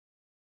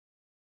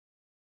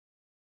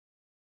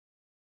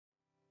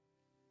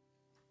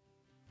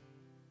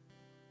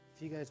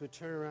If you guys would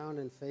turn around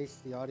and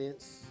face the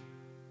audience.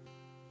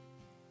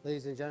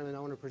 Ladies and gentlemen, I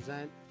want to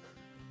present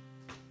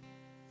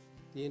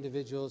the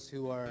individuals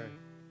who are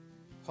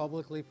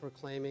publicly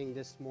proclaiming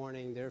this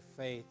morning their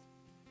faith,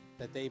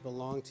 that they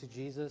belong to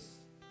Jesus,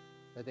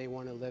 that they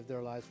want to live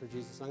their lives for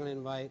Jesus. I'm going to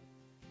invite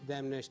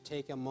them to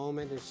take a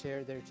moment and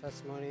share their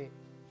testimony.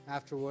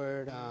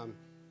 Afterward,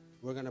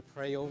 we're going to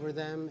pray over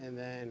them, and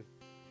then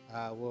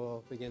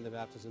we'll begin the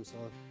baptism. So,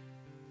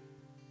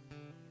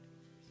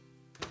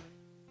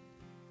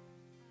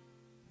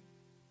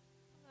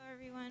 hello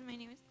everyone, my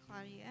name is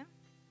Claudia.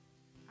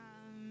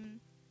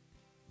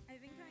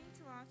 I've been going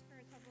to LOFT for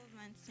a couple of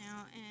months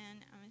now,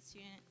 and I'm a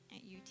student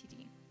at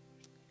UTD.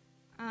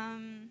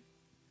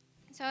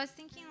 So I was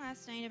thinking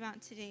last night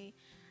about today,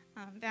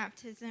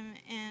 baptism,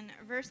 and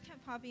a verse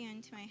kept popping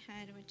into my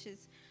head, which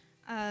is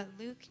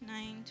Luke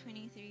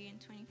 9:23 and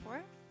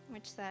 24,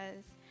 which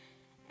says,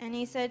 "And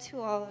he said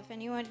to all, if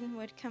anyone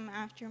would come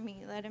after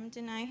me, let him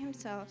deny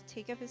himself,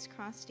 take up his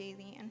cross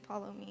daily, and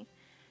follow me.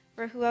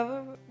 For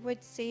whoever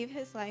would save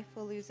his life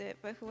will lose it,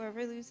 but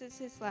whoever loses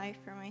his life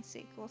for my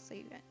sake will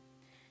save it."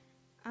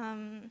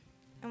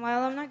 And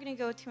while I'm not going to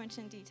go too much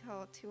in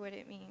detail to what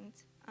it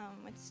means,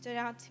 what stood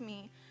out to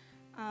me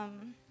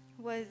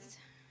was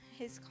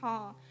his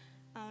call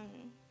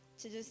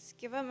to just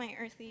give up my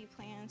earthly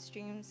plans,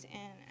 dreams,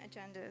 and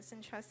agendas,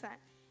 and trust that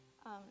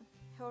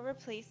he'll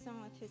replace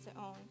them with his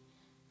own.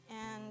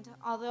 And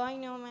although I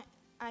know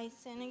I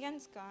sin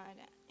against God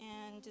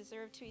and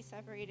deserve to be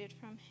separated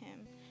from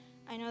him,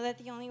 I know that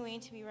the only way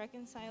to be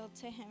reconciled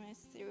to him is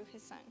through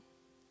his son.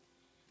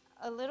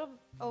 A little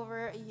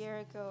over a year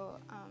ago,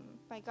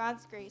 by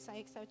God's grace, I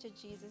accepted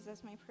Jesus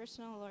as my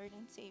personal Lord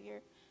and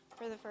Savior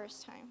for the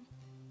first time.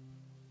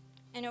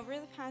 And over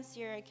the past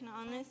year, I can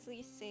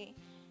honestly say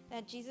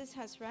that Jesus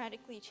has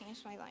radically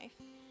changed my life.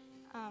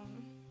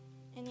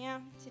 And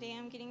yeah, today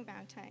I'm getting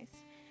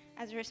baptized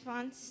as a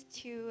response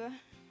to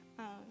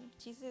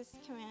Jesus'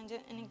 command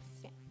and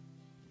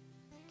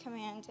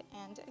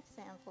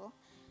example,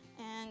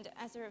 and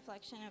as a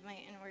reflection of my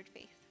inward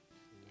faith.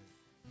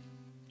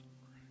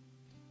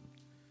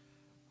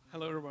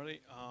 Hello, everybody.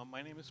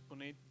 My name is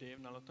Puneet Dev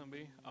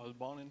Nalathambi. I was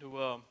born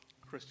into a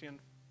Christian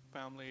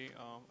family,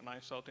 a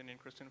nice South Indian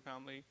Christian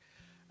family.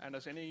 And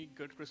as any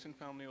good Christian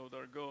family over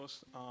there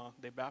goes,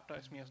 they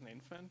baptized me as an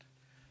infant,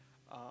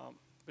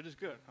 which is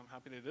good. I'm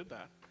happy they did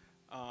that.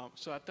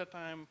 So at that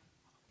time,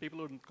 people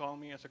wouldn't call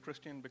me as a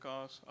Christian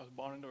because I was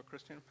born into a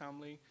Christian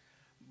family.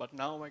 But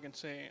now I can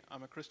say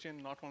I'm a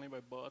Christian not only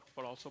by birth,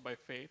 but also by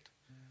faith.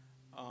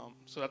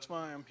 So that's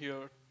why I'm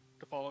here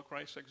to follow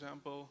Christ's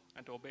example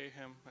and to obey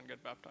him and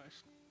get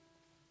baptized.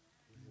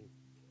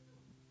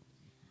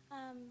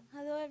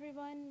 Hello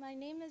everyone, my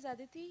name is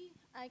Aditi.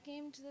 I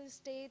came to the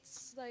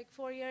States like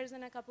 4 years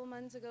and a couple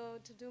months ago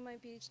to do my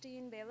PhD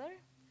in Baylor.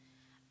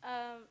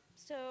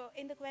 So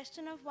in the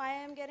question of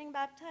why I'm getting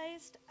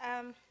baptized,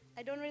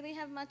 I don't really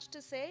have much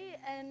to say,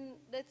 and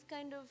that's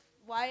kind of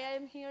why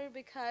I'm here,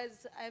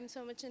 because I'm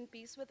so much in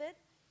peace with it.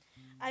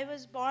 I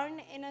was born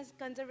in a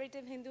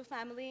conservative Hindu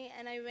family,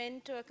 and I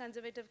went to a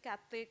conservative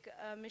Catholic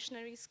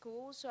missionary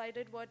school, so I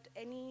did what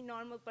any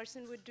normal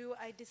person would do.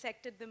 I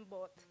dissected them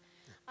both.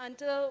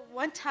 Until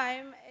one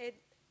time,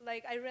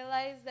 I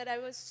realized that I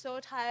was so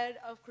tired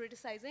of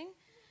criticizing.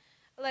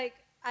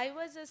 I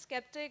was a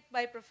skeptic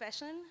by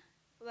profession.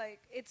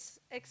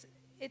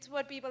 It's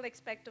what people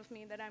expect of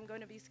me, that I'm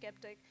going to be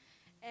skeptic.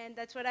 And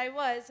that's what I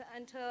was,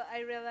 until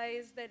I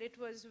realized that it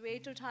was way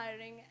too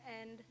tiring.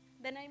 And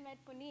then I met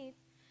Puneet,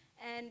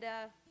 and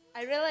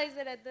I realized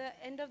that at the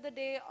end of the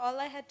day, all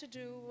I had to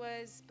do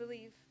was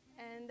believe.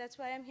 And that's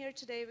why I'm here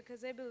today,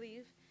 because I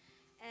believe.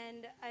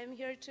 And I'm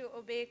here to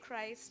obey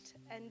Christ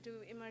and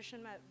do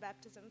immersion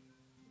baptism.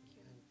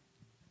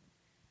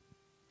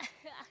 Thank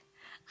you.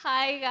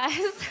 Hi,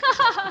 guys.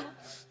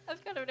 I'm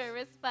kind of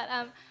nervous, but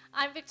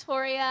I'm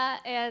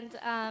Victoria, and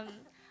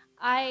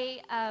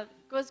I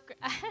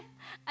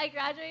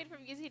graduated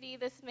from UTD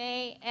this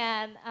May,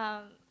 and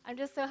I'm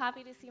just so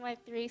happy to see my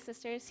three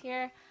sisters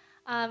here.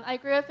 I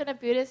grew up in a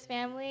Buddhist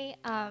family,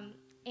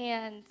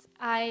 and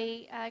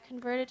I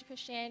converted to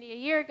Christianity a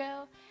year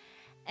ago,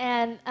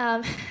 and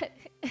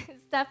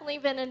it's definitely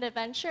been an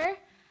adventure.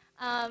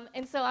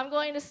 And so I'm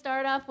going to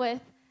start off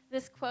with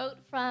this quote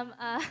from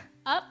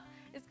Up.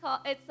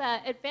 It's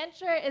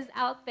adventure is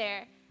out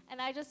there,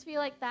 and I just feel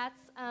like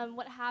that's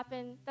what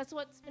happened. That's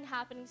what's been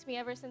happening to me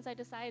ever since I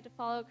decided to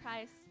follow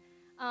Christ.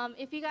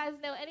 If you guys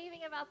know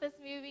anything about this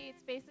movie,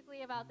 it's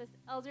basically about this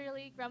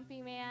elderly,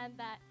 grumpy man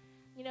that,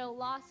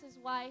 lost his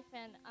wife,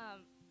 and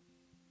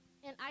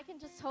I can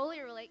just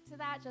totally relate to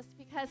that, just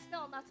because,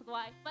 no, not to the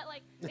wife, but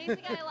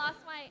basically I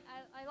lost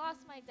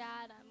my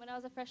dad when I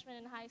was a freshman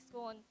in high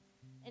school,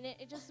 and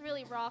it just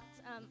really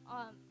rocked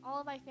all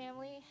of my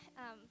family.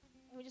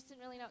 And we just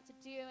didn't really know what to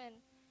do,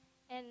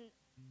 and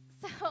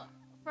so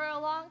for a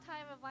long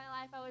time of my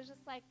life, I was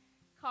just like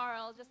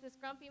Carl, just this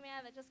grumpy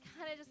man that just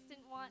kind of just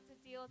didn't want to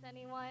deal with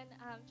anyone,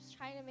 just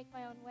trying to make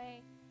my own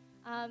way.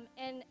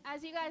 And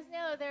as you guys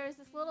know, there was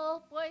this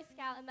little Boy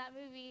Scout in that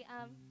movie,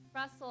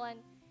 Russell,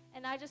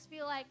 and I just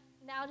feel like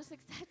now just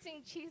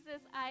accepting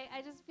Jesus,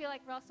 I just feel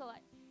like Russell,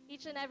 like,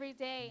 each and every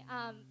day,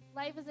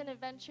 life is an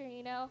adventure,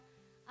 you know.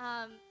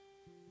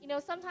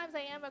 Sometimes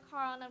I am a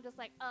Carl and I'm just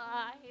like,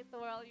 I hate the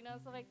world,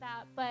 stuff like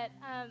that. But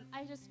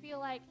I just feel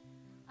like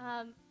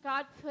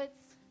God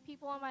puts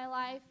people in my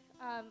life.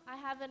 I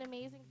have an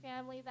amazing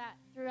family that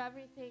through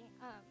everything,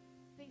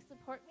 they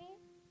support me.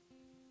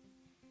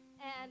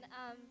 And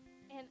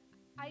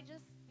I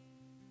just,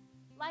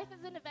 life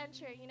is an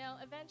adventure,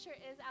 adventure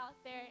is out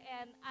there.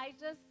 And I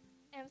just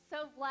am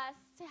so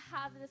blessed to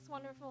have this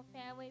wonderful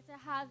family, to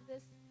have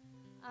this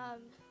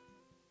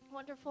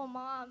wonderful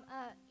mom,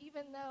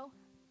 even though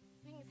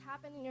things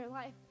happen in your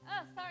life.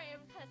 Oh, sorry,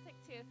 I'm kind of sick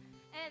too.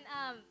 And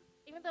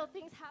even though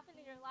things happen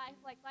in your life,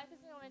 like life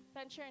is an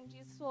adventure and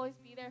Jesus will always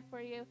be there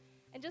for you.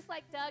 And just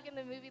like Doug in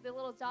the movie, the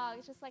little dog,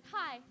 it's just like,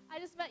 hi, I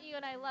just met you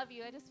and I love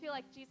you. I just feel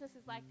like Jesus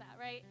is like that,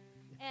 right?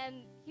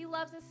 And he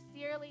loves us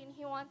dearly and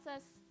he wants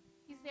us,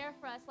 he's there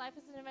for us. Life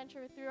is an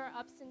adventure through our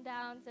ups and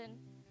downs, and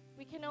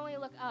we can only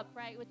look up,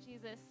 right, with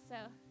Jesus. So,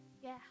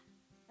 yeah,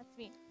 that's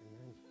me.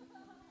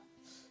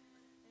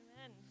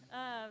 Amen.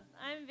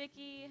 I'm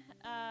Vicky.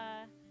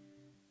 I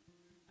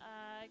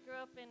grew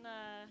up in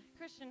a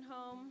Christian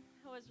home.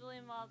 I was really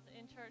involved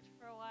in church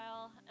for a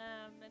while.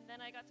 And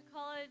then I got to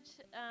college,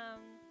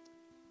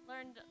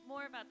 learned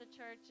more about the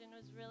church, and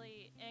was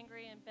really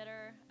angry and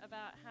bitter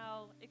about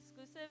how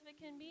exclusive it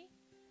can be.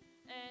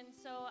 And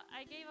so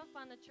I gave up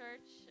on the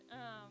church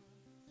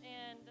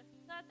and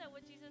thought that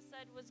what Jesus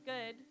said was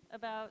good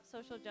about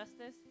social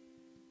justice.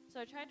 So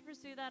I tried to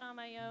pursue that on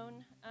my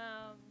own.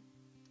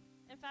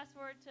 And fast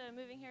forward to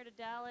moving here to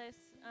Dallas,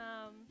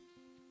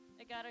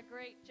 I got a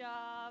great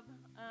job,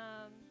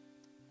 I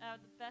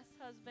have the best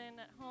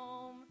husband at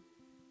home,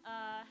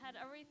 had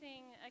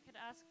everything I could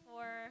ask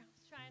for,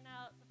 was trying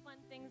out the fun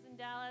things in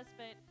Dallas,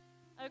 but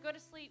I would go to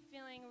sleep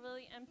feeling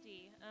really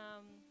empty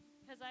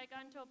because I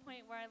got into a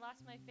point where I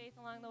lost my faith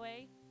along the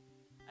way.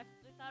 I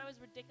thought it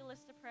was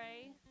ridiculous to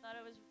pray, thought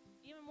it was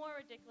even more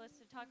ridiculous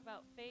to talk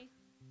about faith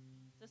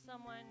to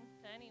someone,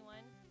 to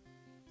anyone.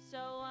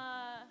 So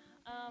I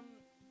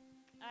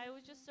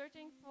was just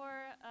searching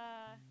for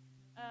a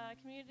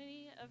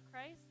community of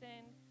Christ,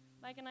 and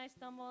Mike and I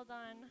stumbled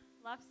on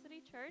LOFT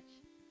City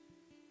Church.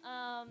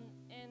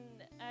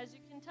 And as you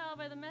can tell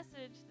by the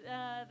message,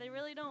 they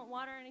really don't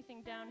water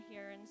anything down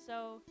here. And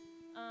so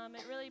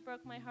it really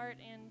broke my heart,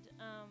 and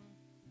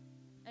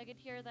I could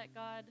hear that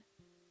God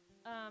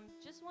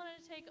just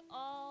wanted to take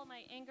all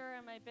my anger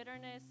and my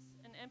bitterness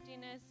and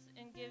emptiness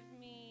and give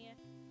me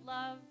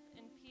love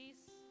and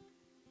peace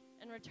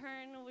in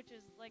return, which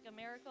is like a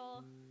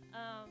miracle.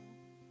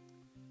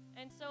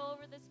 And so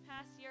over this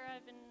past year,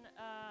 I've been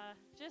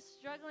just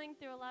struggling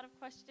through a lot of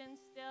questions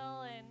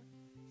still, and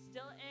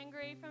still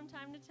angry from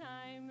time to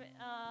time,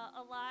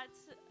 a lot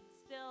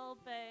still,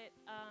 but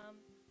I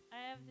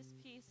have this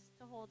peace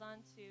to hold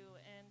on to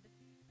and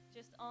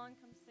just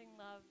all-encompassing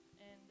love.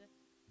 And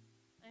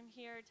I'm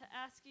here to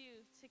ask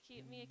you to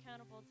keep me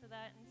accountable to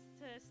that and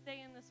to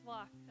stay in this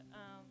walk.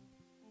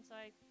 And so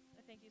I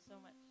thank you so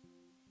much.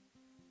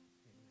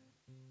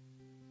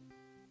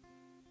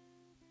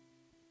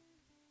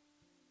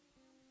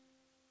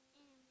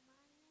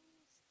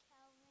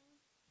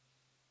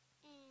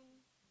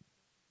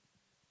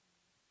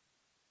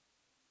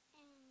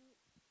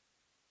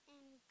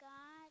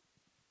 God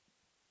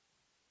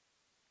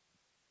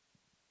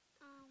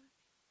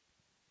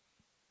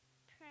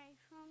pray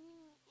for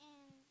me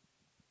and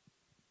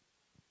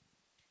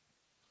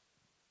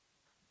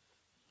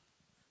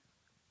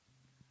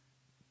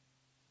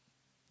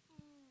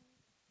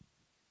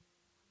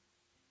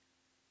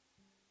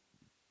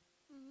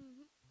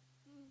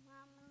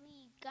Mama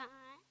Lee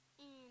God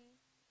and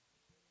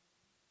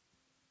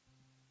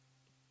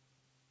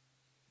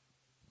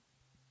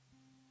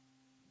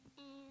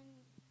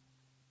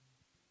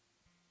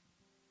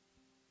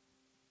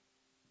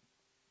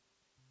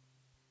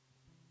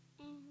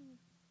Amen.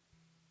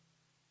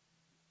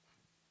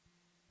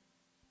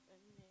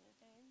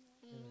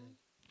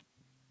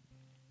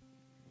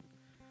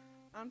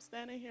 I'm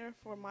standing here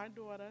for my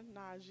daughter,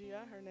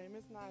 Najia. Her name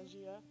is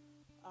Najia.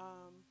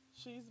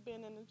 She's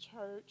been in the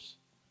church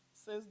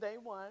since day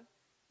one.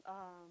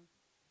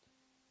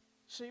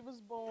 She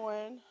was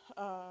born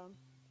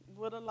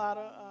with a lot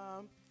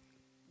of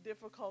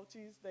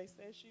difficulties. They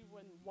said she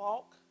wouldn't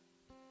walk.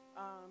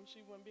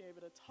 She wouldn't be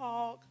able to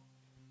talk.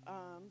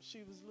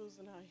 She was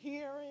losing her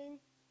hearing.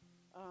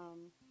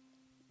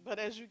 But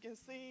as you can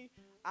see,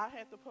 I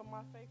had to put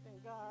my faith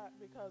in God,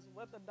 because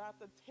what the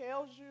doctor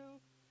tells you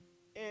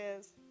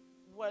is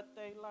what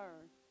they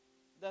learn.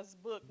 That's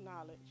book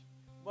knowledge.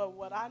 But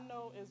what I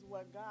know is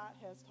what God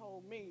has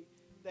told me,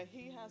 that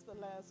he has the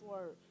last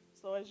word.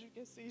 So as you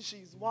can see,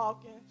 she's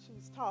walking,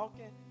 she's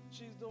talking,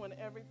 she's doing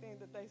everything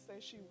that they say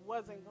she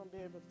wasn't going to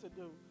be able to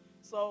do.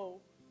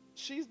 So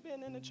she's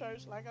been in the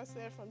church, like I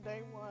said, from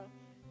day one.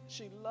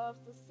 She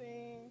loves to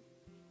sing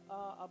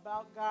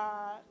about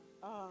God.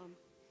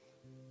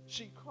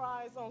 She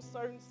cries on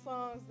certain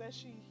songs that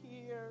she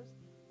hears.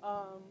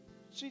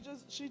 She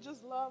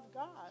just loved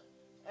God.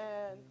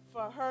 And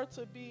for her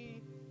to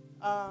be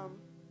um,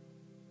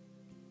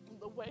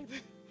 the way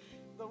that,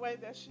 the way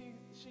that she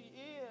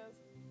is,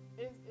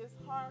 it's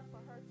hard for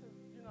her to,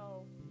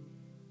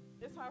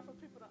 it's hard for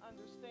people to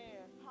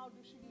understand. How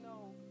do she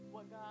know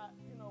what God,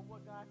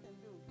 what God can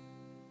do?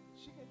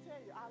 She can tell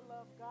you, I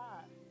love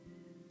God.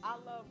 I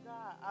love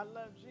God. I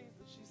love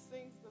Jesus. She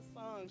sings the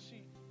song.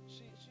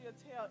 She'll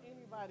tell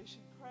anybody.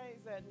 She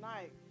prays at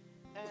night,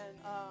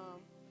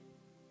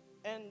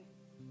 and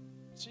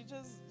she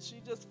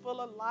just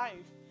full of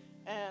life.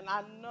 And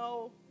I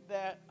know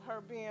that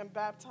her being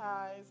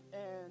baptized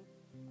and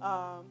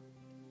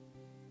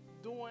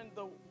doing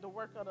the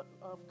work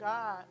of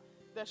God,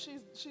 that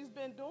she's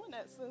been doing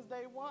that since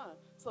day one.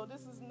 So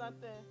this is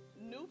nothing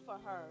new for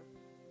her.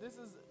 This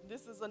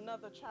is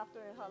another chapter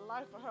in her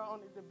life for her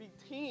only to be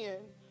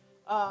 10.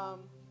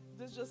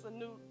 This is just a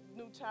new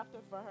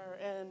chapter for her,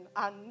 and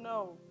I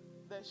know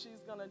that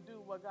she's gonna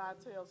do what God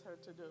tells her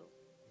to do.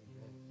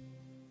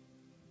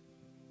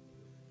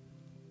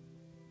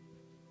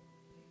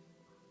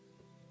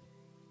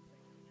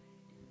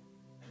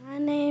 My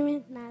name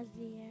is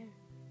Nazir,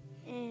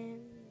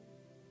 and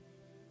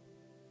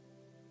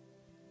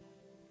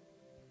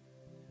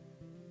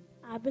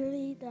I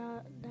believe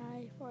God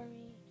died for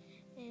me,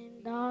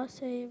 and God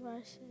saved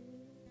our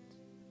sins,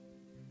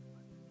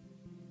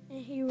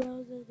 and He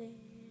rose again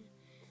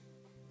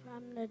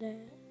from the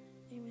dead.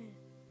 Amen.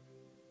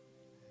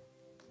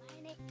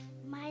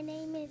 My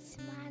name is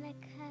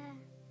Monica,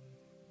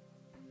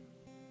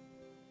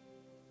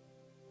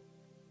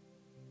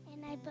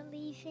 and I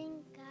believe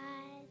in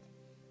God,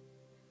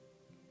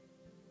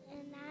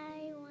 and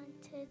I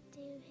want to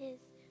do His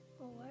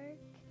work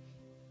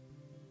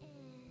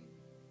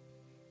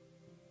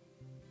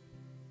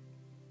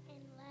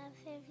and love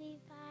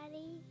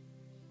everybody.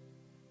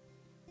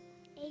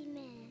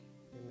 Amen.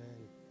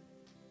 Amen.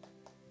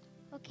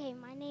 Okay,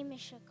 my name is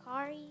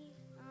Shakari,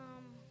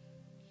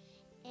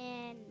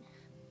 and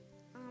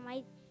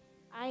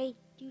I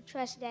do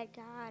trust that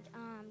God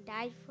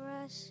died for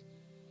us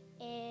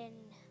and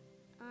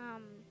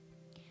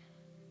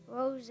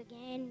rose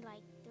again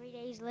like 3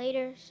 days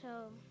later.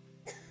 So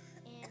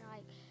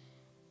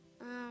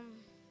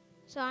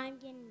I'm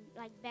getting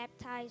like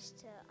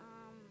baptized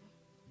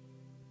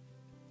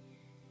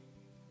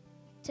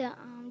to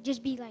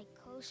just be like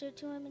closer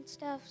to Him and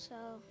stuff.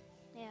 So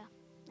yeah,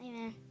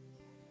 amen.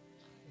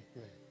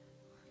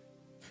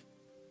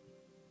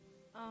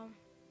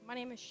 My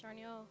name is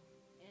Sharniel,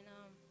 and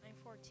I'm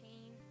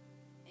 14,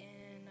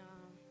 and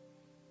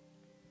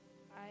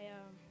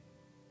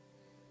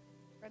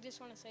I just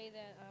want to say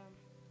that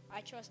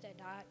I trust that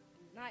God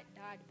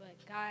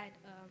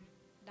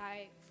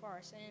died for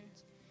our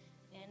sins,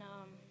 and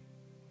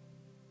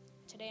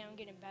today I'm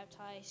getting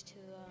baptized to.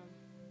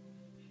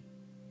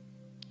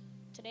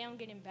 Today I'm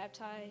getting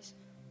baptized.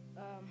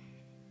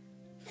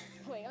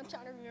 Wait, I'm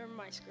trying to remember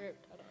my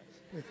script. Hold on.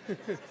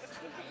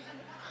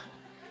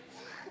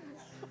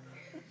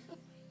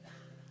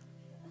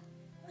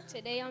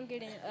 Today I'm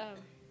getting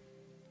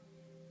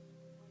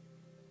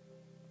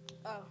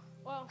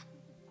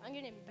I'm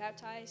getting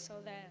baptized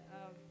so that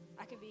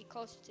I could be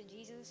closer to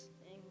Jesus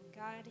and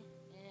God,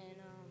 and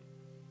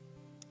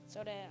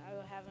so that I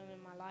will have Him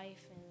in my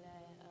life, and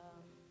that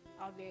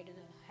I'll be able to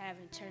have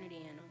eternity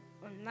in Him,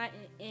 or not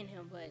in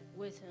Him, but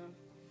with Him,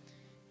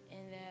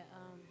 and that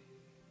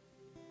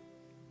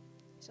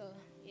so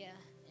yeah,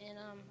 and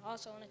I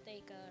also want to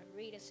thank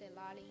Rita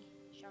Selali,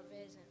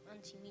 Chavez, and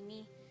Auntie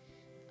Mimi.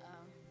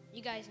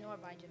 You guys know her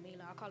by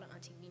Jamila. I'll call her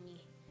Auntie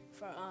Mimi,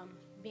 for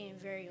being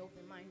very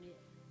open-minded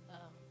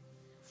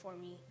for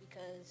me,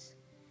 because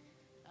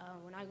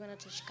when I went up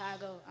to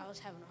Chicago, I was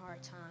having a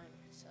hard time.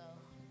 So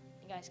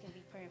you guys can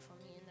be praying for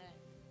me in that.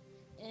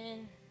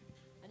 And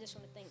I just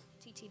want to thank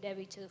TT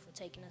Debbie, too, for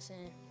taking us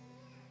in,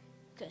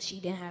 because she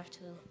didn't have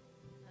to.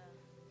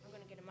 I'm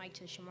going to get a mic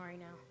to Shamari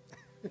now.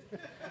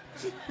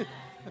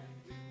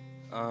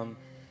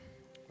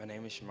 My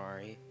name is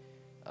Shamari.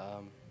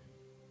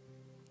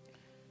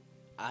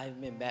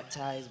 I've been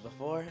baptized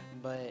before,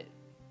 but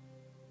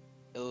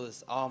it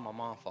was all my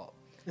mom's fault.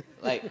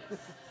 Like,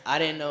 I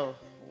didn't know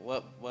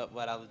what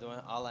I was doing.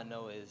 All I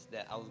know is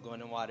that I was going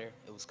in water,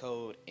 it was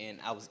cold, and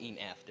I was eating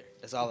after.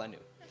 That's all I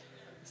knew.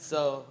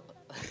 So,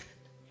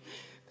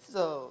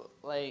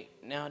 like,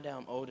 now that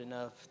I'm old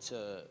enough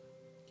to,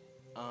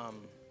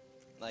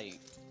 like,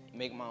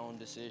 make my own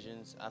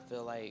decisions, I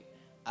feel like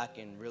I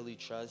can really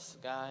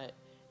trust God,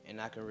 and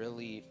I can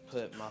really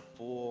put my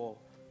full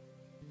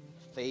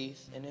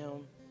faith in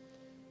Him.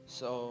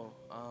 So,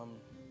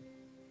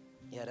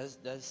 yeah,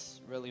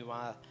 that's really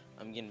why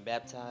I'm getting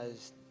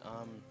baptized.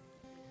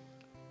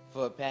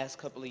 For the past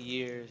couple of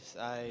years,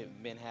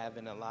 I've been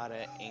having a lot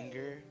of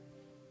anger,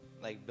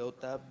 like,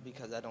 built up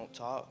because I don't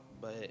talk,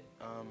 but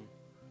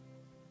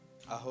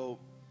I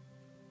hope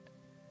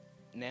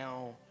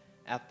now,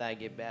 after I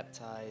get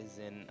baptized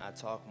and I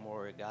talk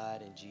more with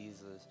God and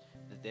Jesus,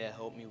 that they'll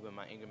help me with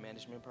my anger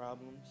management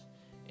problems,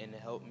 and to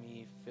help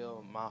me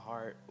fill my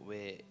heart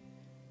with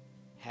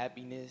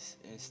happiness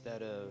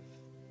instead of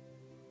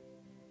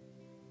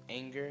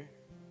anger.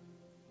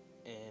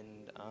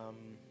 And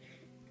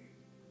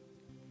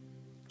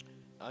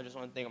I just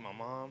want to thank my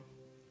mom.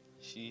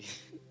 She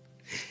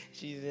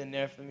she's been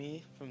there for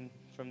me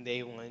from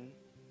day one.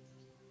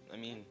 I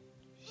mean,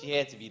 she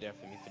had to be there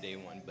for me for day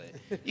one, but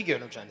you get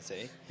what I'm trying to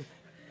say.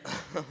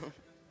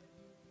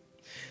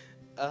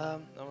 I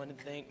want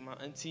to thank my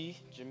auntie,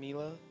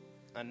 Jamila.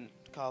 I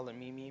call her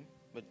Mimi,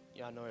 but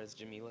y'all know her as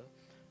Jamila.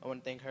 I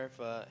want to thank her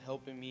for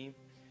helping me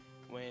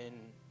when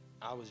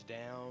I was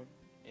down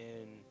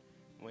and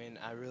when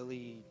I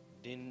really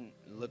didn't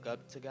look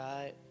up to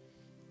God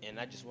and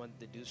I just wanted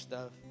to do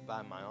stuff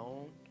by my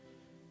own.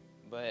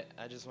 But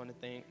I just want to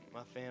thank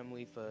my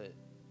family for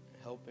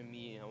helping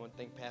me. I want to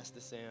thank Pastor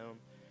Sam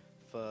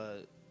for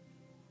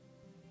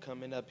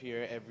coming up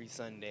here every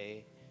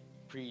Sunday,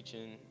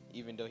 preaching,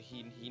 even though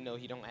he know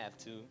he don't have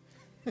to.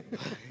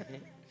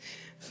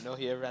 I know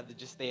he'd rather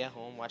just stay at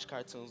home, watch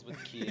cartoons with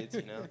the kids,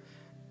 you know.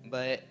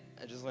 But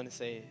I just want to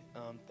say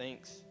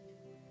thanks.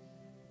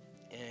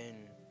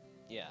 And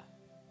yeah.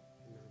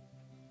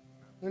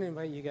 I'm going to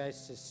invite you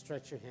guys to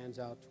stretch your hands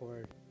out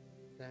toward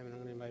them, and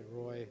I'm going to invite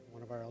Roy,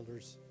 one of our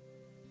elders,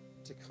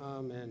 to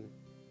come and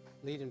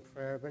lead in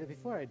prayer. But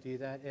before I do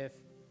that, if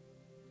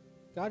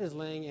God is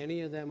laying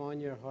any of them on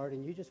your heart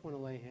and you just want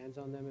to lay hands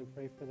on them and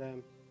pray for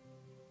them,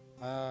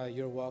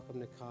 you're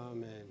welcome to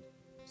come and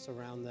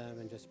surround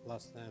them and just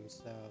bless them.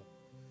 So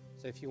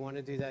if you want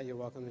to do that, you're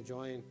welcome to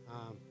join.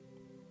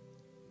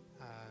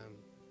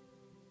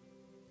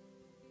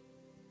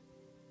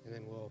 And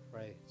then we'll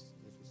pray.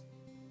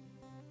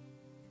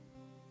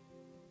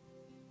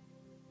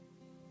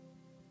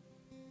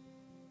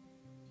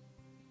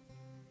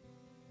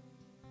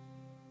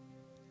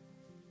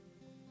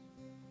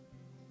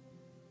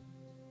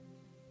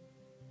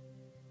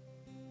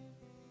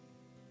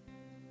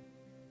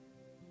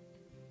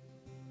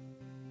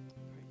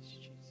 Praise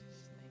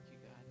Jesus. Thank you,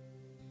 God.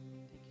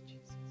 Thank you,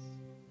 Jesus.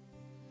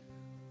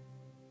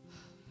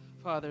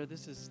 Father,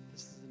 this is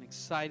an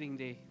exciting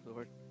day,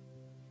 Lord,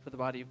 for the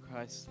body of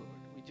Christ, Lord.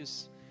 We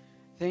just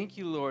thank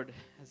you, Lord,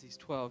 as these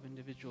 12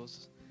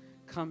 individuals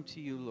come to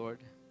you, Lord,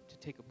 to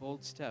take a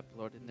bold step,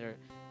 Lord, in their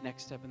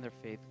next step in their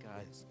faith,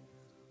 God. Yes.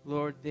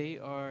 Lord, they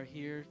are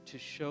here to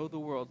show the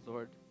world,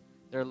 Lord,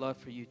 their love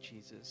for you,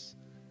 Jesus.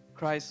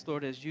 Christ,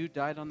 Lord, as you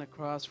died on the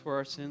cross for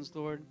our sins,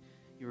 Lord,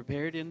 you were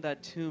buried in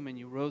that tomb and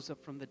you rose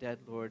up from the dead,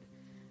 Lord.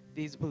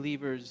 These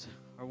believers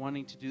are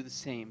wanting to do the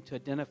same, to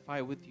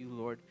identify with you,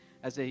 Lord,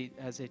 as they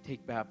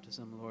take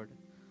baptism, Lord.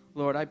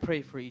 Lord, I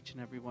pray for each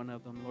and every one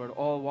of them, Lord,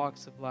 all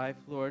walks of life,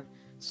 Lord.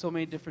 So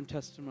many different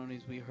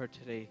testimonies we heard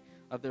today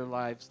of their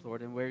lives,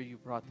 Lord, and where you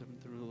brought them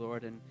through,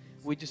 Lord. And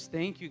we just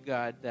thank you,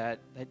 God, that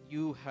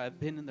you have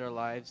been in their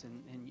lives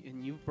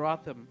and you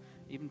brought them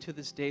even to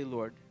this day,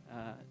 Lord,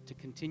 to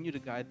continue to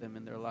guide them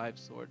in their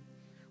lives, Lord.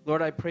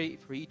 Lord, I pray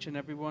for each and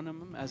every one of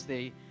them as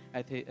they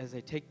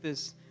take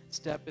this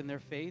step in their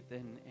faith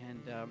and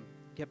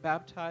get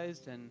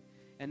baptized and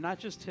not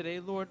just today,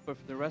 Lord, but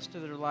for the rest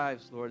of their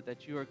lives, Lord,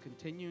 that you are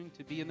continuing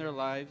to be in their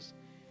lives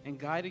and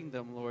guiding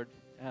them, Lord,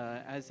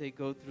 as they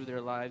go through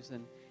their lives.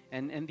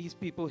 And these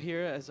people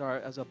here, as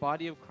a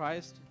body of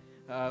Christ,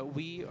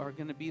 we are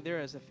going to be there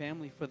as a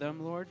family for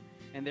them, Lord,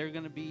 and they're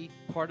going to be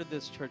part of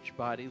this church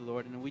body,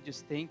 Lord. And we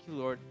just thank you,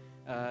 Lord,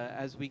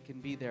 as we can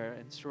be there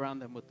and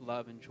surround them with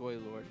love and joy,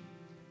 Lord.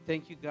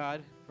 Thank you,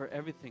 God, for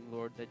everything,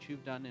 Lord, that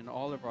you've done in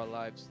all of our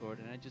lives, Lord.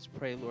 And I just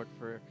pray, Lord,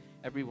 for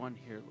everyone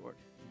here, Lord.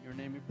 In your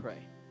name we pray.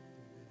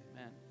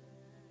 Amen.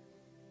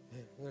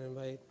 I'm going to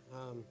invite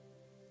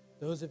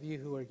those of you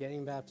who are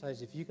getting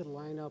baptized, if you could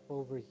line up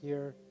over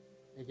here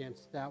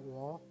against that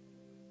wall,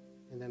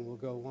 and then we'll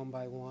go one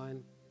by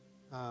one.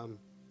 And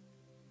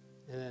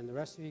then the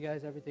rest of you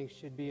guys, everything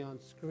should be on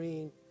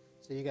screen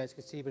so you guys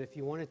can see. But if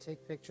you want to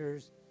take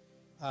pictures,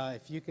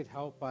 if you could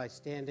help by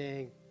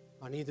standing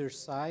on either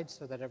side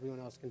so that everyone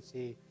else can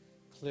see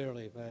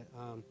clearly. But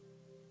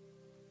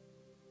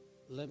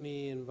let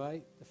me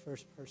invite the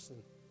first person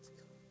to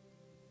come.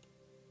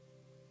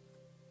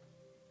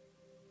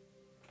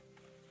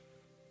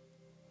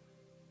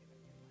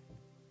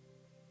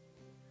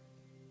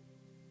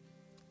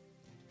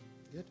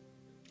 Good.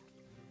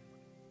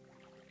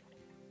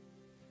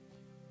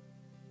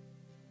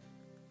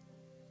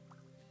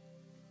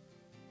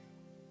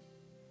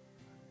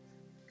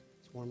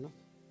 It's warm enough?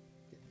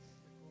 Good.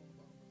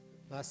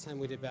 Last time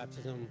we did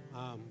baptism,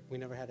 we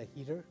never had a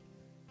heater,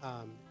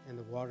 and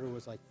the water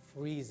was like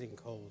freezing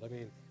cold. I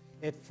mean,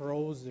 it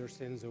froze their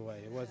sins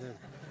away. It wasn't.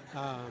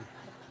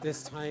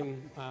 This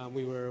time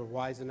we were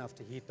wise enough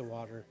to heat the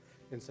water,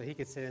 and so he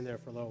could sit in there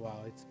for a little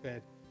while. It's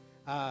good.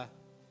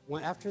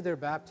 After they're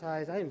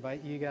baptized, I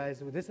invite you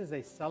guys. This is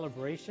a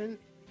celebration.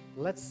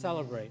 Let's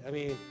celebrate. I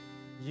mean,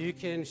 you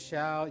can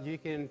shout, you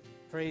can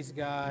praise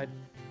God.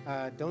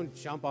 Don't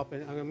jump up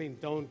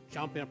don't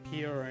jump up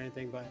here or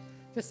anything, but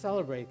just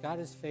celebrate. God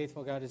is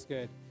faithful. God is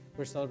good.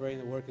 We're celebrating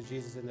the work of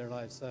Jesus in their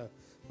lives. So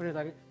I'm going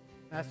to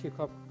ask you a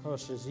couple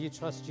questions. Do you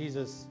trust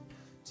Jesus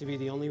to be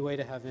the only way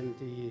to heaven,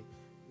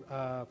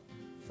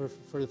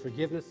 for the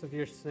forgiveness of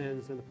your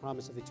sins and the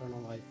promise of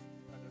eternal life?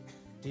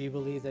 Do you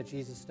believe that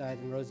Jesus died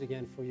and rose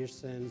again for your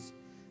sins,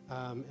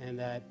 and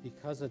that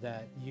because of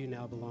that, you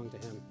now belong to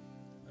him?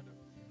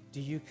 Do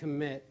you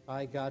commit,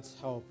 by God's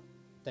help,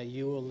 that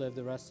you will live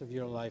the rest of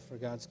your life for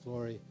God's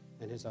glory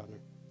and his honor?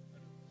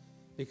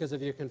 Because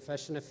of your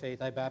confession of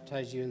faith, I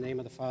baptize you in the name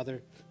of the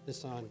Father, the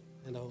Son,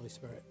 and the Holy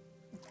Spirit.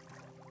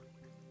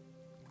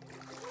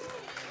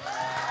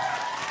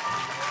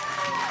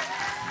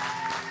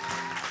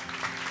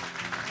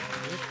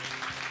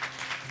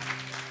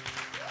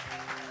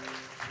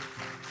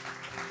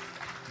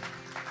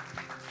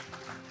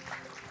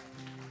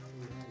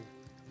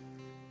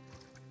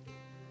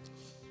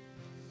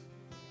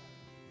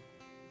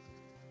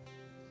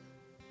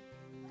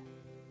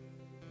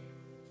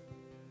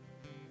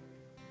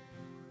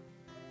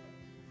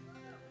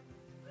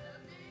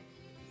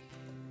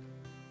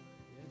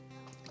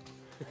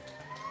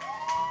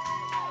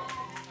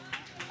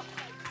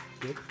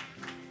 Good.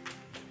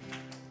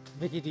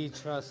 Vicky D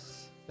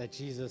trusts that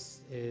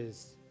Jesus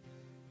is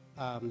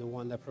the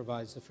one that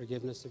provides the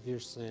forgiveness of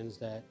your sins,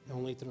 that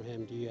only through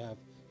him do you have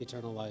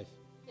eternal life.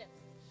 Yes.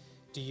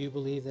 Do you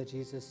believe that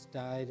Jesus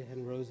died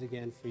and rose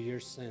again for your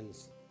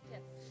sins?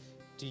 Yes.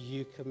 Do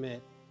you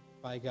commit,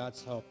 by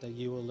God's help, that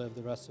you will live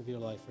the rest of your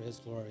life for his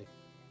glory?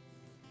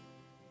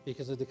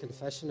 Because of the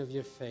confession of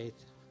your faith,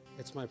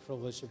 it's my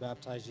privilege to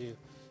baptize you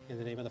in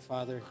the name of the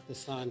Father, the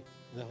Son,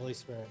 and the Holy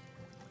Spirit.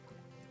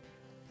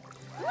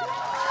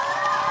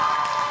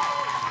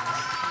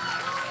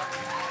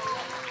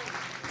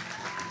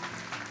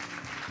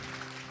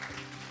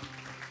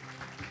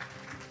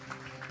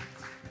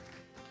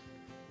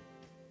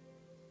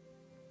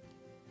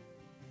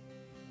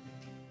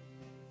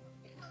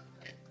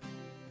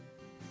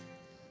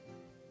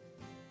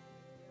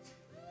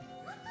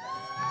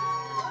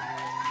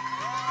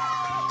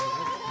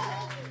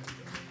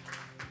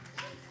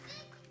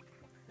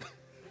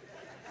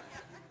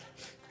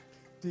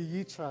 Do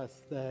you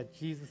trust that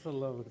Jesus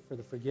alone for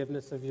the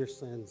forgiveness of your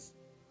sins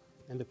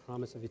and the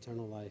promise of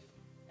eternal life?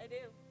 I do.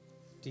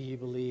 Do you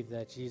believe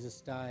that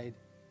Jesus died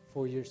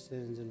for your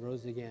sins and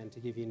rose again to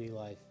give you new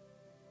life?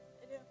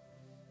 I do.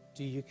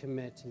 Do you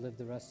commit to live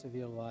the rest of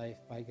your life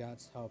by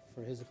God's help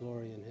for his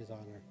glory and his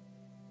honor?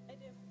 I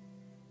do.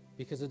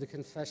 Because of the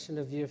confession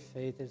of your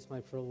faith, it's my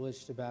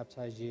privilege to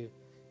baptize you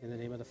in the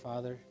name of the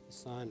Father, the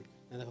Son,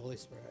 and the Holy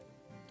Spirit.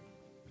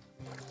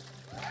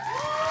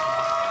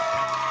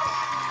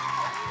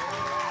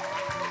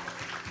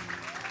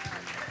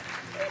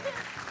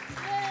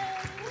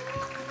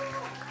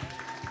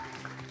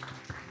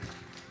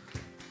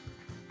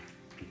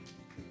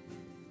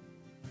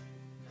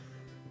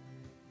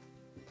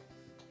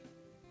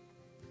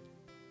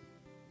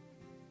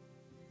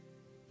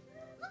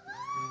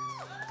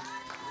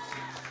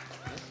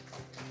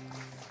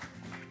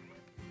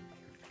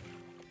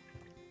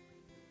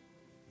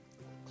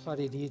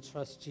 Claudia, do you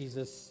trust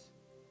Jesus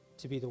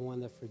to be the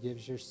one that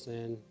forgives your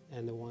sin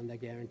and the one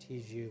that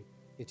guarantees you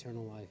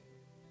eternal life?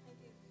 I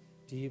do.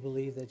 Do you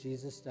believe that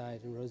Jesus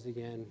died and rose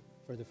again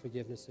for the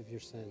forgiveness of your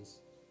sins?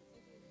 I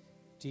do.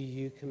 Do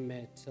you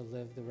commit to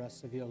live the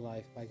rest of your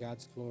life by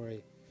God's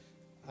glory,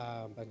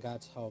 by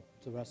God's help,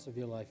 the rest of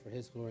your life for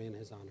his glory and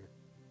his honor?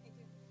 I do.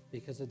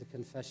 Because of the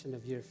confession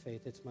of your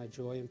faith, it's my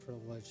joy and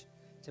privilege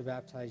to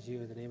baptize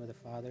you in the name of the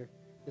Father,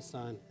 the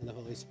Son, and the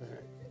Holy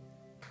Spirit.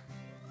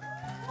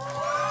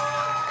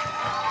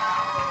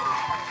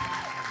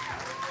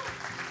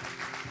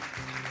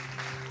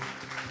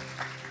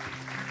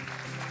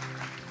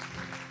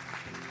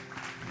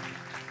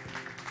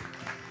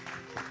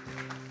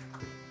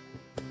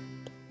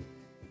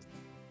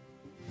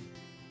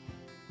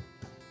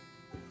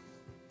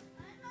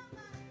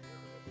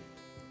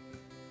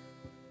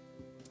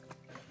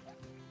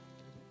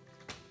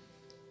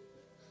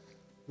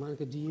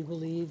 Monica, do you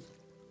believe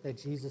that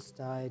Jesus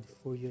died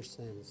for your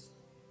sins?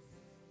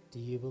 Do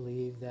you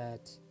believe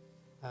that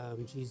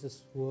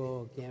Jesus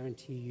will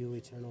guarantee you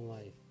eternal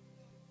life?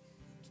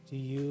 Do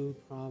you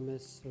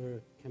promise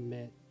or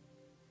commit,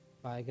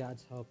 by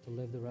God's help, to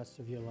live the rest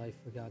of your life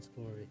for God's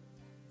glory?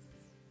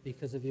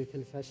 Because of your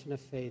confession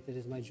of faith, it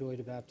is my joy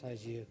to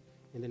baptize you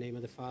in the name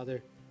of the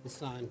Father, the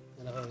Son,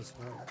 and the Holy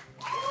Spirit.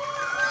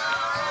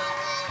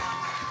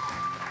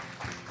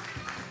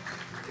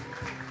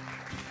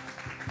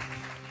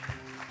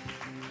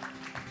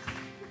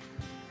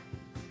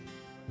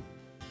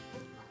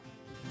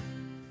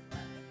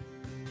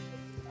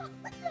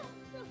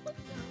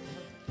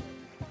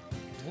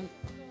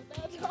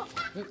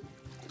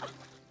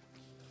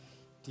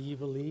 Do you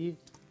believe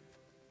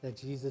that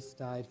Jesus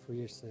died for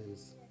your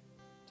sins?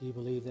 Do you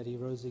believe that he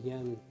rose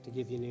again to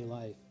give you new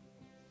life?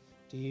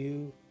 Do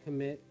you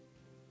commit,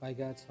 by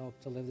God's help,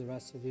 to live the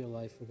rest of your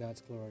life for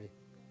God's glory?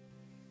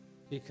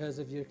 Because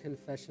of your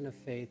confession of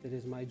faith, it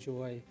is my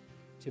joy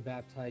to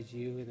baptize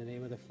you in the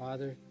name of the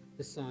Father,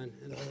 the Son,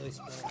 and the Holy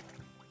Spirit.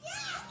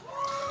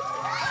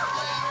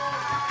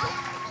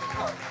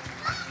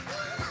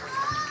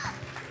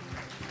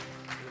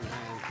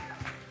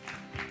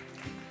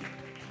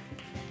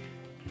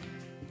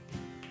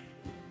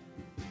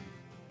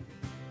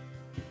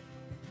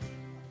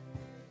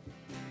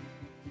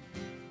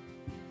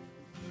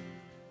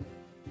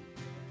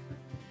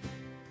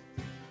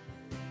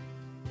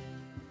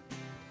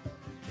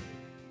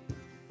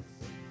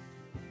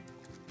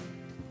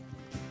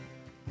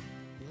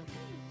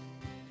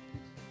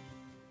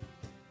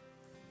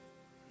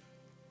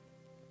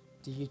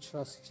 Do you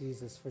trust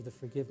Jesus for the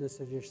forgiveness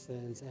of your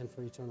sins and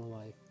for eternal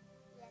life?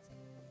 Yes,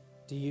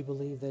 I Do do. you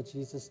believe that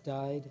Jesus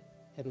died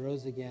and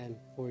rose again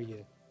for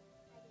you?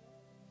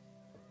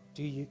 I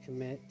Do do. you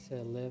commit to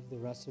live the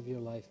rest of your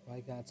life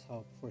by God's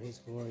help for his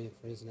glory and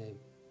for his name?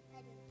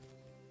 I do.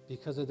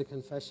 Because of the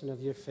confession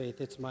of your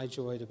faith, it's my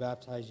joy to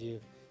baptize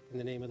you in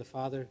the name of the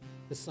Father,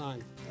 the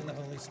Son, and the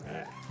Holy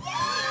Spirit.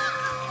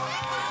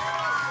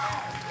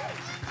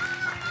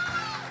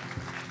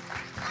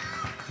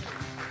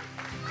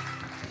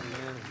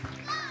 Amen.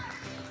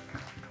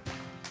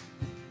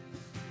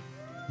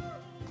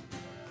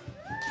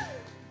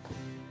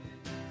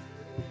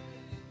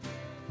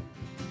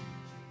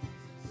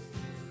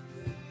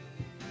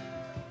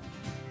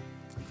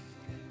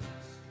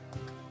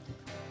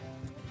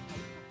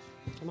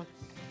 Come on.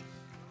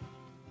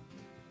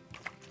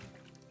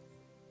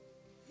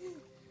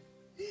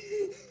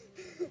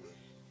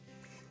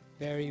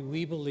 Barry,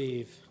 we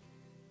believe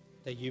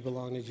that you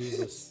belong to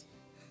Jesus.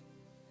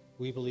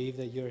 We believe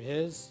that you're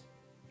his,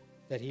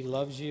 that he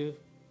loves you,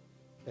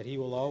 that he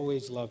will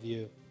always love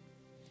you,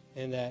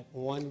 and that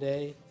one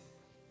day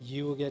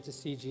you will get to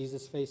see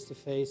Jesus face to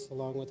face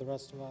along with the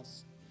rest of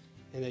us,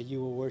 and that you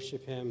will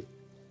worship him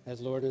as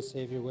Lord and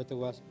Savior with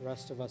the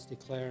rest of us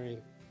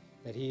declaring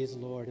that he is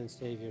Lord and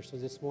Savior. So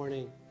this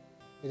morning,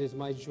 it is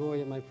my joy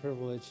and my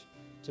privilege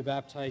to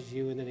baptize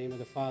you in the name of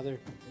the Father,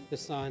 the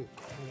Son,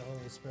 and the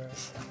Holy Spirit.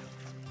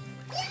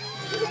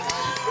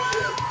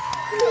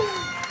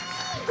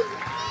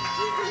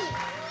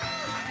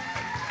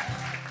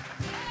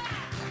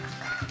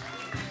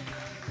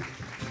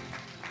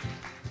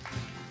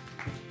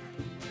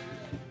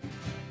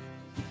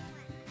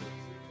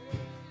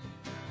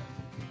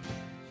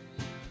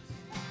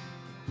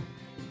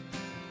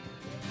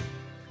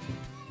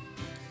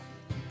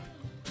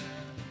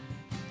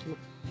 Come on.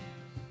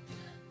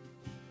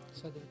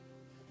 Sit down.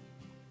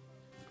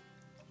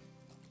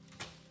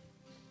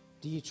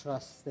 Do you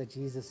trust that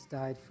Jesus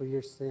died for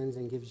your sins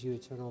and gives you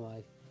eternal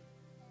life?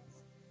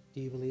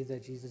 Do you believe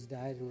that Jesus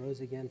died and rose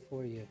again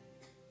for you?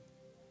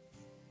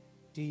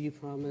 Do you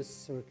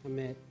promise or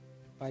commit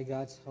by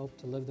God's help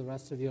to live the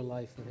rest of your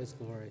life for his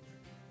glory?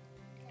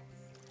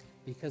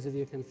 Because of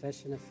your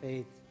confession of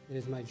faith, it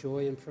is my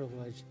joy and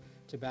privilege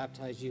to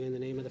baptize you in the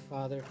name of the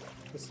Father,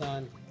 the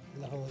Son,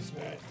 and the Holy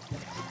Spirit.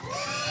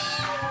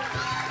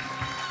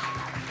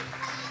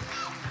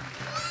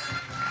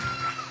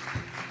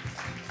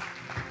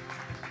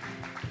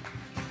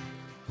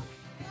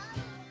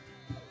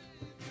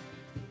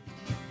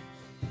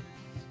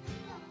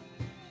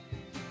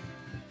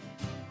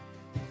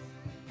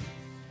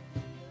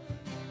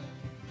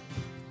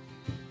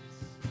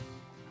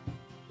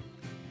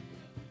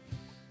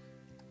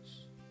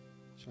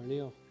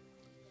 Charnel,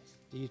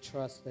 do you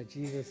trust that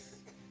Jesus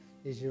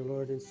is your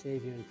Lord and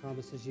Savior and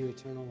promises you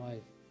eternal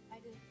life? I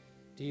do.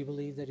 Do you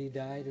believe that he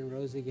died and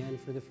rose again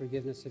for the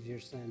forgiveness of your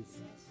sins?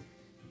 Yes.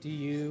 Do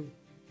you,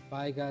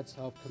 by God's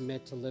help,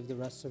 commit to live the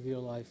rest of your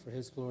life for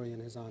his glory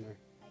and his honor?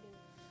 I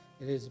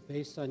do. It is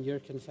based on your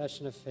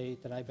confession of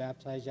faith that I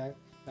baptize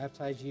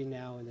you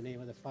now in the name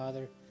of the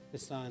Father, the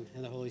Son,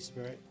 and the Holy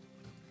Spirit.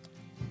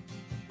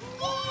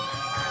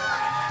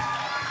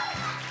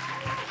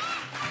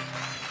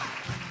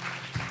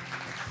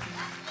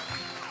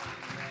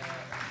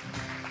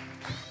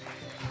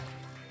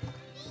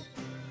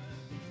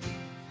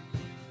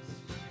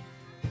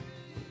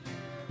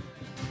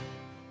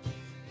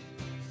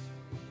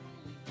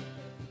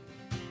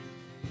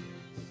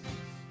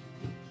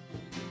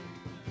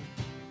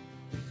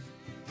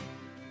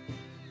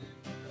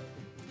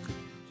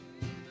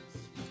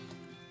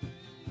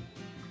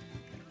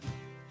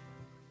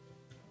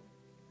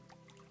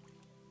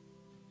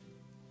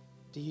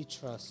 Do you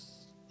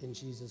trust in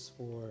Jesus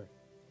for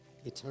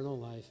eternal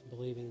life,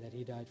 believing that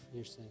he died for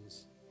your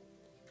sins?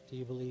 Do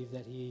you believe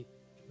that he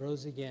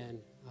rose again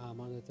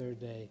on the third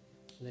day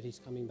and that he's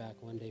coming back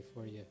one day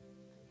for you?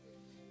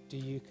 Do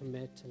you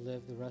commit to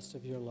live the rest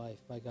of your life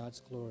by God's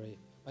glory,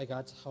 by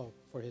God's help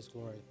for his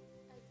glory?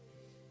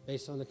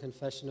 Based on the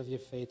confession of your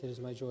faith, it is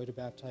my joy to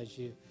baptize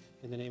you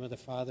in the name of the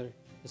Father,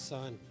 the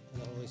Son,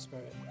 and the Holy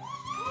Spirit.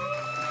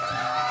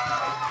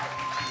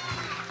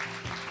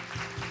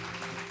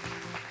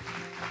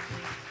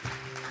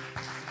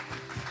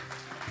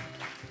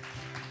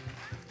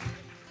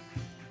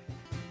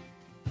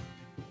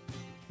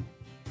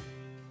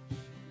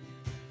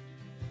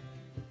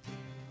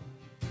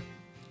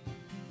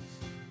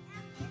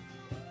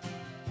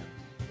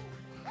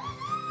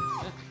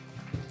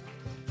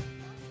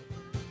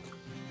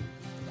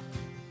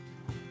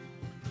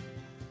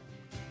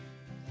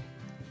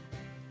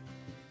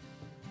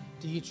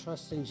 Do you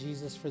trust in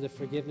Jesus for the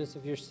forgiveness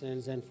of your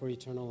sins and for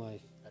eternal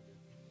life? I do.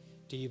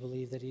 Do you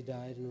believe that he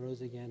died and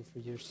rose again for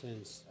your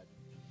sins? I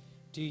do.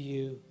 Do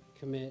you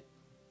commit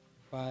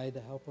by the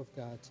help of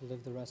God to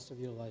live the rest of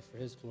your life for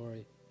his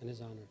glory and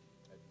his honor?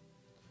 I do.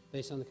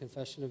 Based on the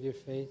confession of your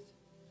faith,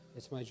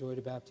 it's my joy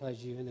to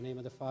baptize you in the name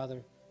of the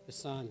Father, the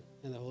Son,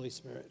 and the Holy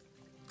Spirit.